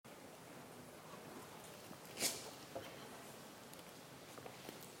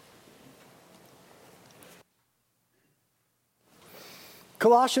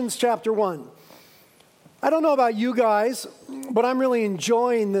Colossians chapter 1. I don't know about you guys, but I'm really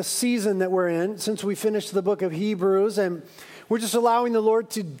enjoying this season that we're in since we finished the book of Hebrews, and we're just allowing the Lord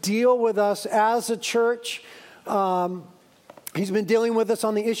to deal with us as a church. He's been dealing with us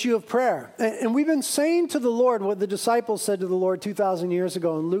on the issue of prayer. And we've been saying to the Lord what the disciples said to the Lord 2,000 years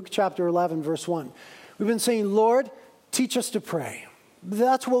ago in Luke chapter 11, verse 1. We've been saying, Lord, teach us to pray.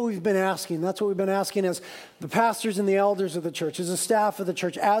 That's what we've been asking. That's what we've been asking as the pastors and the elders of the church, as the staff of the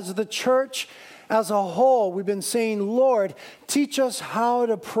church, as the church as a whole. We've been saying, Lord, teach us how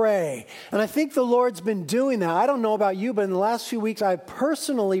to pray. And I think the Lord's been doing that. I don't know about you, but in the last few weeks, I've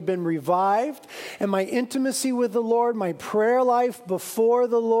personally been revived. And my intimacy with the Lord, my prayer life before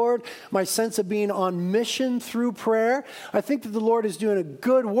the Lord, my sense of being on mission through prayer, I think that the Lord is doing a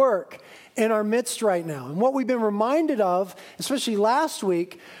good work in our midst right now. And what we've been reminded of, especially last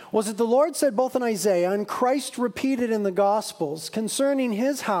week, was that the Lord said both in Isaiah and Christ repeated in the Gospels concerning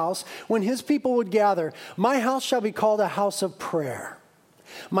his house, when his people would gather, my house shall be called a house of prayer.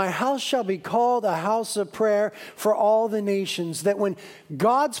 My house shall be called a house of prayer for all the nations. That when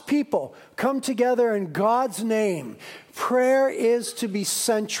God's people come together in God's name, prayer is to be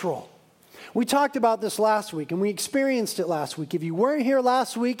central. We talked about this last week, and we experienced it last week. If you weren't here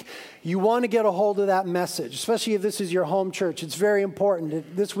last week, you want to get a hold of that message, especially if this is your home church. It's very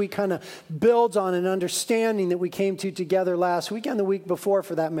important. This week kind of builds on an understanding that we came to together last week and the week before,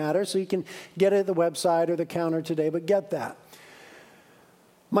 for that matter, so you can get it at the website or the counter today, but get that.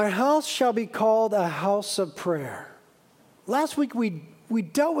 My house shall be called a house of prayer. Last week, we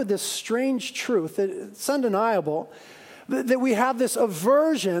dealt with this strange truth that it's undeniable, that we have this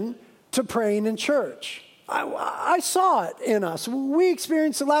aversion to praying in church. I saw it in us. We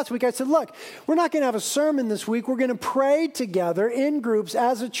experienced it last week. I said, look, we're not going to have a sermon this week. We're going to pray together in groups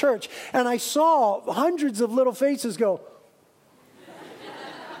as a church. And I saw hundreds of little faces go,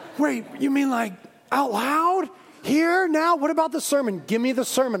 wait, you mean like out loud? Here, now? What about the sermon? Give me the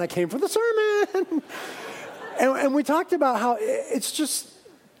sermon. I came for the sermon. and we talked about how it's just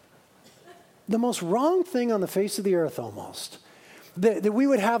the most wrong thing on the face of the earth almost. That we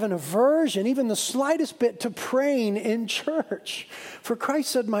would have an aversion, even the slightest bit, to praying in church. For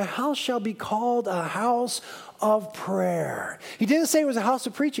Christ said, my house shall be called a house of prayer. He didn't say it was a house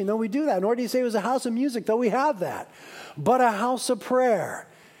of preaching, though we do that. Nor did he say it was a house of music, though we have that. But a house of prayer.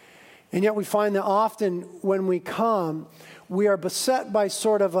 And yet we find that often when we come, we are beset by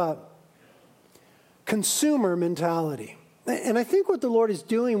sort of a consumer mentality. And I think what the Lord is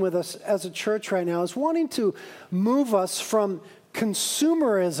doing with us as a church right now is wanting to move us from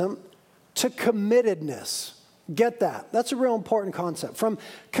consumerism to committedness. Get that? That's a real important concept. From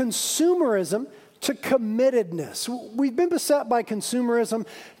consumerism to committedness. We've been beset by consumerism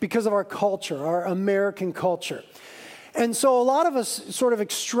because of our culture, our American culture. And so a lot of us sort of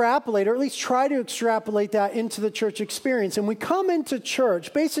extrapolate, or at least try to extrapolate that into the church experience. And we come into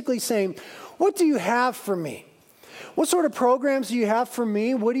church basically saying, what do you have for me? What sort of programs do you have for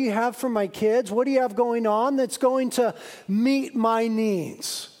me? What do you have for my kids? What do you have going on that's going to meet my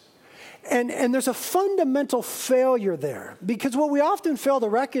needs? And there's a fundamental failure there, because what we often fail to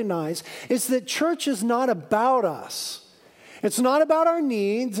recognize is that church is not about us. It's not about our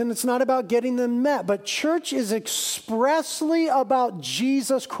needs, and it's not about getting them met, but church is expressly about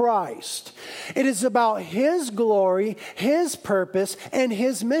Jesus Christ. It is about his glory, his purpose, and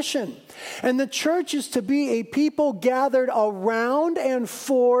his mission. And the church is to be a people gathered around and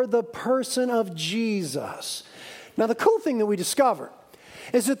for the person of Jesus. Now, the cool thing that we discover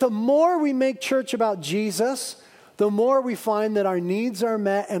is that the more we make church about Jesus, the more we find that our needs are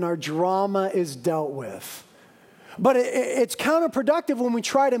met and our drama is dealt with. But it's counterproductive when we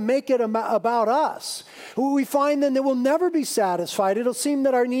try to make it about us. We find then that we'll never be satisfied. It'll seem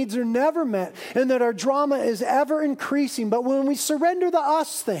that our needs are never met and that our drama is ever increasing. But when we surrender the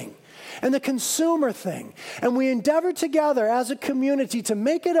us thing and the consumer thing, and we endeavor together as a community to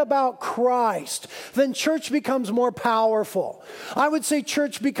make it about Christ, then church becomes more powerful. I would say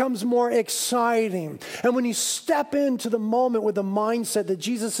church becomes more exciting. And when you step into the moment with the mindset that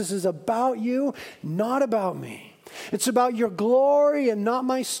Jesus, this is about you, not about me. It's about your glory and not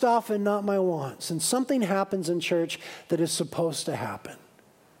my stuff and not my wants. And something happens in church that is supposed to happen.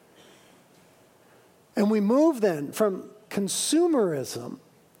 And we move then from consumerism,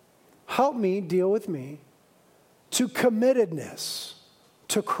 help me, deal with me, to committedness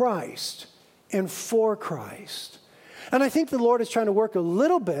to Christ and for Christ. And I think the Lord is trying to work a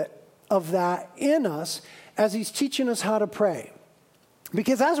little bit of that in us as he's teaching us how to pray.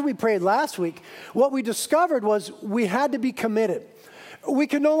 Because as we prayed last week, what we discovered was we had to be committed. We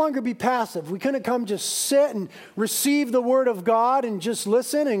could no longer be passive. We couldn't come just sit and receive the word of God and just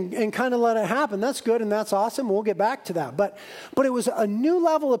listen and kind of let it happen. That's good and that's awesome. We'll get back to that. But it was a new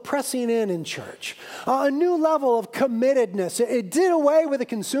level of pressing in church, a new level of committedness. It did away with the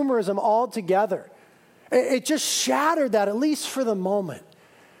consumerism altogether. It just shattered that, at least for the moment.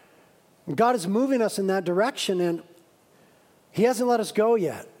 God is moving us in that direction, and he hasn't let us go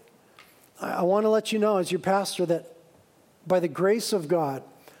yet. I want to let you know as your pastor that by the grace of God,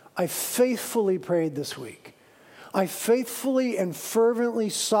 I faithfully prayed this week. I faithfully and fervently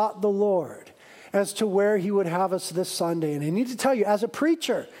sought the Lord as to where he would have us this Sunday. And I need to tell you, as a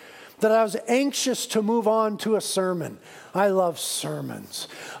preacher, that I was anxious to move on to a sermon. I love sermons.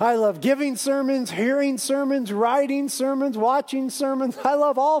 I love giving sermons, hearing sermons, writing sermons, watching sermons. I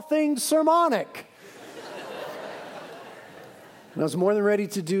love all things sermonic. And I was more than ready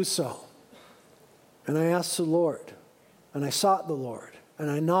to do so. And I asked the Lord, and I sought the Lord, and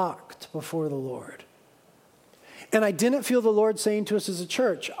I knocked before the Lord. And I didn't feel the Lord saying to us as a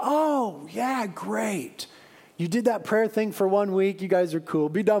church, oh, yeah, great. You did that prayer thing for 1 week. You guys are cool.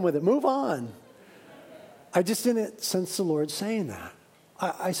 Be done with it. Move on. I just didn't sense the Lord saying that.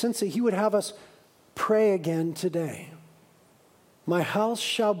 I sense that he would have us pray again today. My house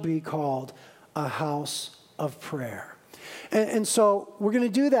shall be called a house of prayer. And so we're going to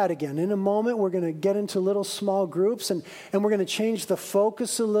do that again. In a moment, we're going to get into little small groups, and we're going to change the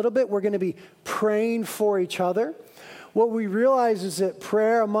focus a little bit. We're going to be praying for each other. What we realize is that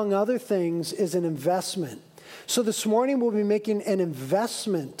prayer, among other things, is an investment. So this morning, we'll be making an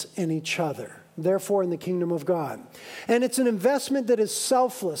investment in each other, therefore in the kingdom of God. And it's an investment that is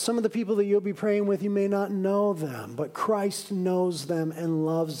selfless. Some of the people that you'll be praying with, you may not know them, but Christ knows them and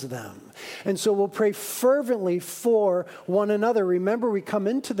loves them. And so we'll pray fervently for one another. Remember, we come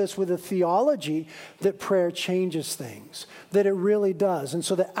into this with a theology that prayer changes things, that it really does. And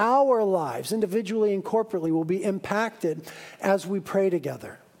so that our lives, individually and corporately, will be impacted as we pray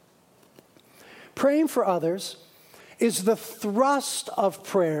together. Praying for others is the thrust of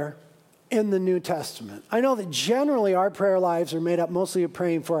prayer in the New Testament. I know that generally our prayer lives are made up mostly of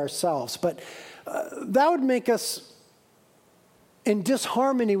praying for ourselves, but that would make us in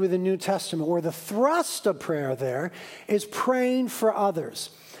disharmony with the New Testament, where the thrust of prayer there is praying for others.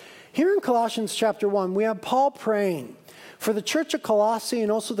 Here in Colossians chapter 1, we have Paul praying for the church of Colossae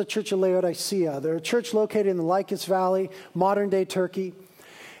and also the church of Laodicea. They're a church located in the Lycus Valley, modern-day Turkey.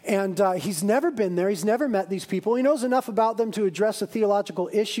 And he's never been there. He's never met these people. He knows enough about them to address the theological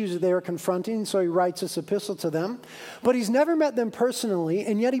issues that they are confronting, so he writes this epistle to them. But he's never met them personally,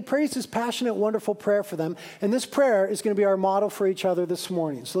 and yet he prays this passionate, wonderful prayer for them. And this prayer is going to be our model for each other this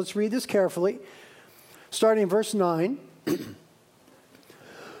morning. So let's read this carefully. Starting in verse 9.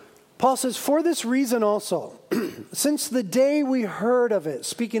 Paul says, "For this reason also, since the day we heard of it,"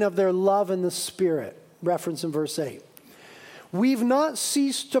 speaking of their love in the Spirit, reference in verse 8, "we've not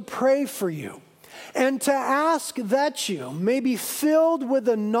ceased to pray for you and to ask that you may be filled with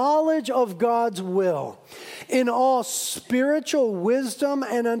the knowledge of God's will in all spiritual wisdom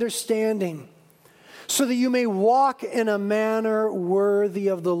and understanding, so that you may walk in a manner worthy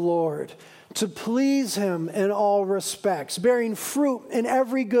of the Lord, to please him in all respects, bearing fruit in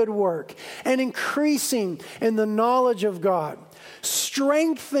every good work and increasing in the knowledge of God,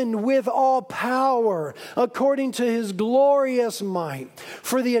 strengthened with all power according to his glorious might,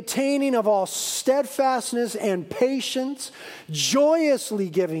 for the attaining of all steadfastness and patience, joyously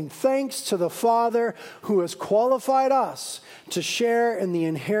giving thanks to the Father who has qualified us to share in the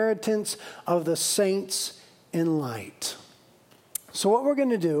inheritance of the saints in light." So what we're going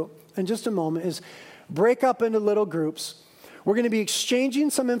to do in just a moment is break up into little groups. We're going to be exchanging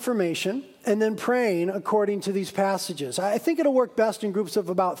some information and then praying according to these passages. I think it'll work best in groups of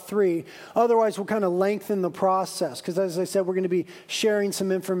about 3. Otherwise, we'll kind of lengthen the process because, as I said, we're going to be sharing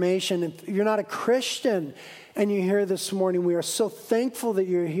some information. If you're not a Christian and you're here this morning, we are so thankful that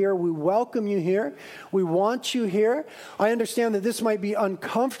you're here. We welcome you here. We want you here. I understand that this might be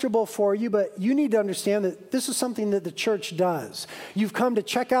uncomfortable for you, but you need to understand that this is something that the church does. You've come to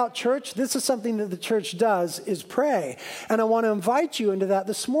check out church. This is something that the church does, is pray. And I want to invite you into that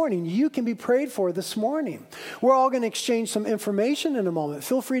this morning. You can be prayed for this morning. We're all going to exchange some information in a moment.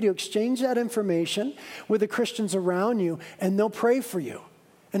 Feel free to exchange that information with the Christians around you, and they'll pray for you.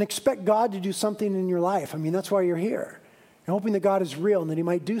 And expect God to do something in your life. I mean, that's why you're here. You're hoping that God is real and that he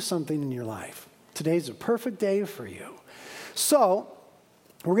might do something in your life. Today's a perfect day for you. So,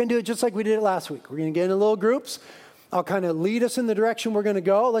 we're going to do it just like we did it last week. We're going to get into little groups. I'll kind of lead us in the direction we're going to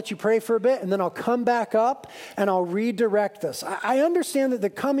go, let you pray for a bit, and then I'll come back up and I'll redirect us. I understand that the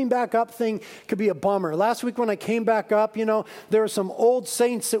coming back up thing could be a bummer. Last week when I came back up, there were some old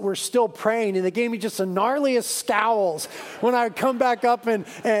saints that were still praying, and they gave me just the gnarliest scowls when I would come back up and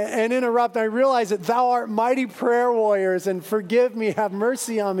interrupt. I realized that thou art mighty prayer warriors, and forgive me, have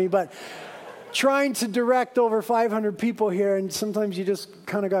mercy on me, but trying to direct over 500 people here, and sometimes you just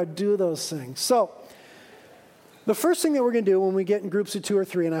kind of got to do those things. So the first thing that we're going to do when we get in groups of 2 or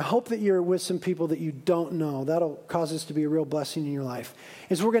 3, and I hope that you're with some people that you don't know, that'll cause us to be a real blessing in your life,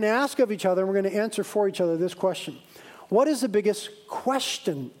 is we're going to ask of each other, and we're going to answer for each other this question. What is the biggest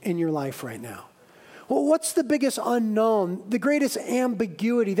question in your life right now? Well, what's the biggest unknown, the greatest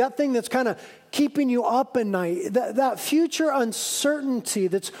ambiguity, that thing that's kind of keeping you up at night, that future uncertainty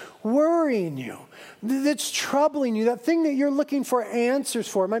that's worrying you, that's troubling you, that thing that you're looking for answers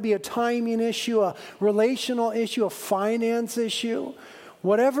for? It might be a timing issue, a relational issue, a finance issue,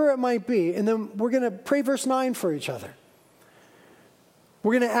 whatever it might be. And then we're going to pray verse 9 for each other.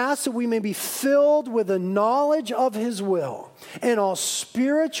 We're going to ask that we may be filled with the knowledge of his will and all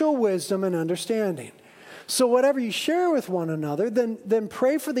spiritual wisdom and understanding. So whatever you share with one another, then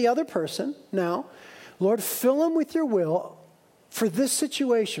pray for the other person. Now, Lord, fill them with your will for this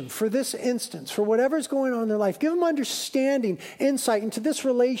situation, for this instance, for whatever's going on in their life. Give them understanding, insight into this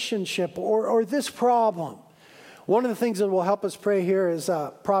relationship or this problem. One of the things that will help us pray here is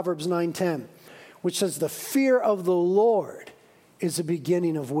Proverbs 9:10, which says, the fear of the Lord is the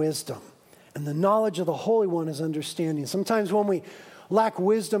beginning of wisdom, and the knowledge of the Holy One is understanding. Sometimes when we lack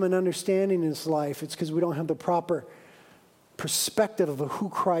wisdom and understanding in this life, it's because we don't have the proper perspective of who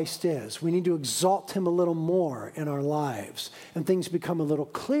Christ is. We need to exalt him a little more in our lives, and things become a little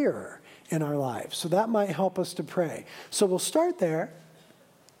clearer in our lives. So that might help us to pray. So we'll start there,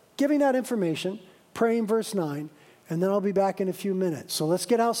 giving that information, praying verse 9, and then I'll be back in a few minutes. So let's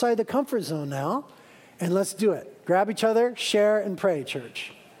get outside the comfort zone now, and let's do it. Grab each other, share, and pray,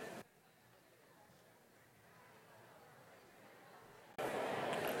 church.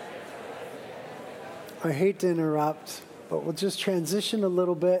 I hate to interrupt, but we'll just transition a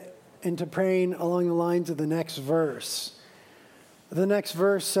little bit into praying along the lines of the next verse. The next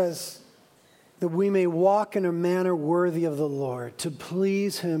verse says that we may walk in a manner worthy of the Lord, to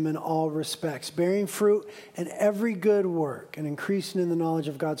please him in all respects, bearing fruit in every good work and increasing in the knowledge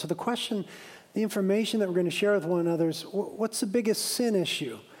of God. So the question, the information that we're going to share with one another is, what's the biggest sin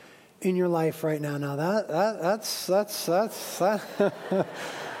issue in your life right now? Now that's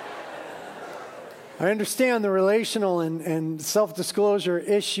I understand the relational and self-disclosure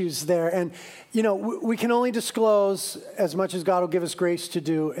issues there. And, we can only disclose as much as God will give us grace to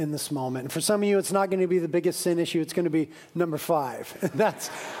do in this moment. And for some of you, it's not going to be the biggest sin issue. It's going to be number 5.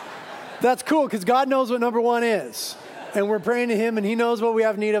 That's cool, because God knows what number 1 is. And we're praying to him, and he knows what we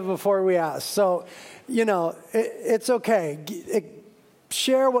have need of before we ask. So, it's okay.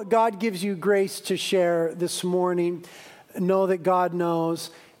 Share what God gives you grace to share this morning. Know that God knows,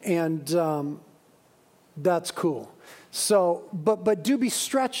 and that's cool. So, but do be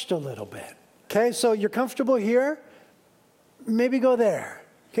stretched a little bit. Okay, so you're comfortable here? Maybe go there.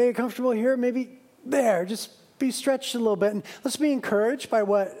 Okay, you're comfortable here? Maybe there. Just be stretched a little bit. And let's be encouraged by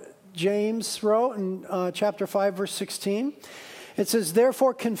what James wrote in chapter 5, verse 16. It says,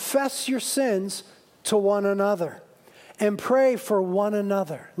 therefore confess your sins to one another and pray for one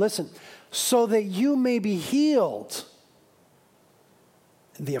another. Listen, so that you may be healed.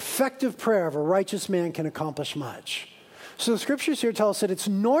 The effective prayer of a righteous man can accomplish much. So the scriptures here tell us that it's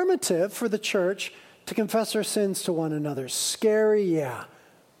normative for the church to confess our sins to one another. Scary, yeah.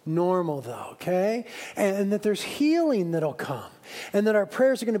 Normal though, okay? And that there's healing that'll come. And that our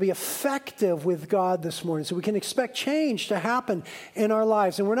prayers are going to be effective with God this morning. So we can expect change to happen in our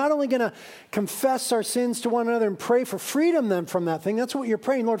lives. And we're not only going to confess our sins to one another and pray for freedom then from that thing. That's what you're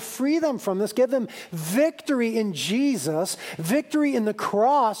praying. Lord, free them from this. Give them victory in Jesus. Victory in the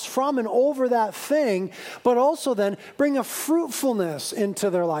cross from and over that thing. But also then bring a fruitfulness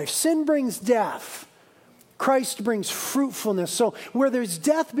into their life. Sin brings death. Christ brings fruitfulness. So where there's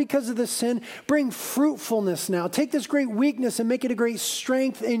death because of the sin, bring fruitfulness now. Take this great weakness and make it a great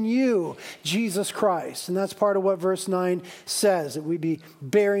strength in you, Jesus Christ. And that's part of what verse 9 says, that we be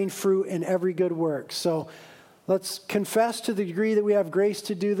bearing fruit in every good work. So let's confess to the degree that we have grace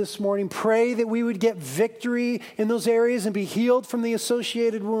to do this morning. Pray that we would get victory in those areas and be healed from the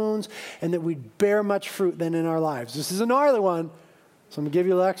associated wounds, and that we'd bear much fruit then in our lives. This is a gnarly one, so I'm going to give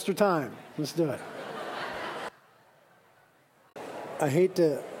you a little extra time. Let's do it. I hate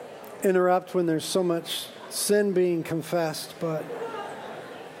to interrupt when there's so much sin being confessed, but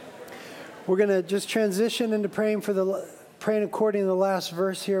We're going to just transition into praying according to the last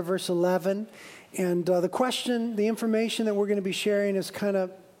verse here, verse 11. And the information that we're going to be sharing is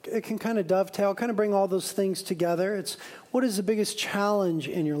it can kind of dovetail, kind of bring all those things together. It's what is the biggest challenge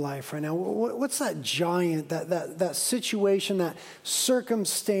in your life right now? What's that giant, that situation, that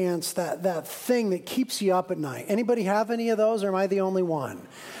circumstance, that thing that keeps you up at night? Anybody have any of those, or am I the only one?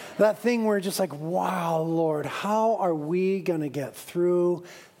 That thing where it's just like, wow, Lord, how are we going to get through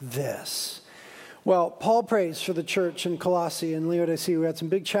this? Well, Paul prays for the church in Colossae and Laodicea. We had some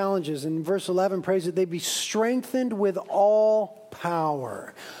big challenges. In verse 11, prays that they be strengthened with all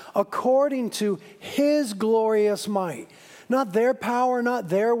power, according to his glorious might. Not their power, not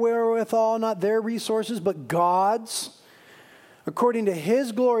their wherewithal, not their resources, but God's, according to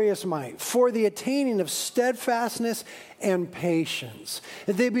his glorious might, for the attaining of steadfastness and patience,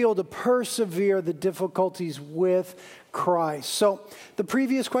 that they be able to persevere the difficulties with Christ. So the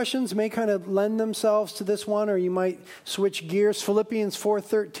previous questions may kind of lend themselves to this one, or you might switch gears. Philippians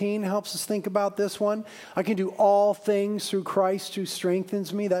 4:13 helps us think about this one. I can do all things through Christ who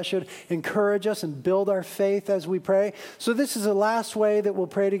strengthens me. That should encourage us and build our faith as we pray. So this is the last way that we'll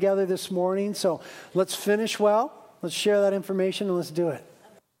pray together this morning. So let's finish well. Let's share that information and let's do it.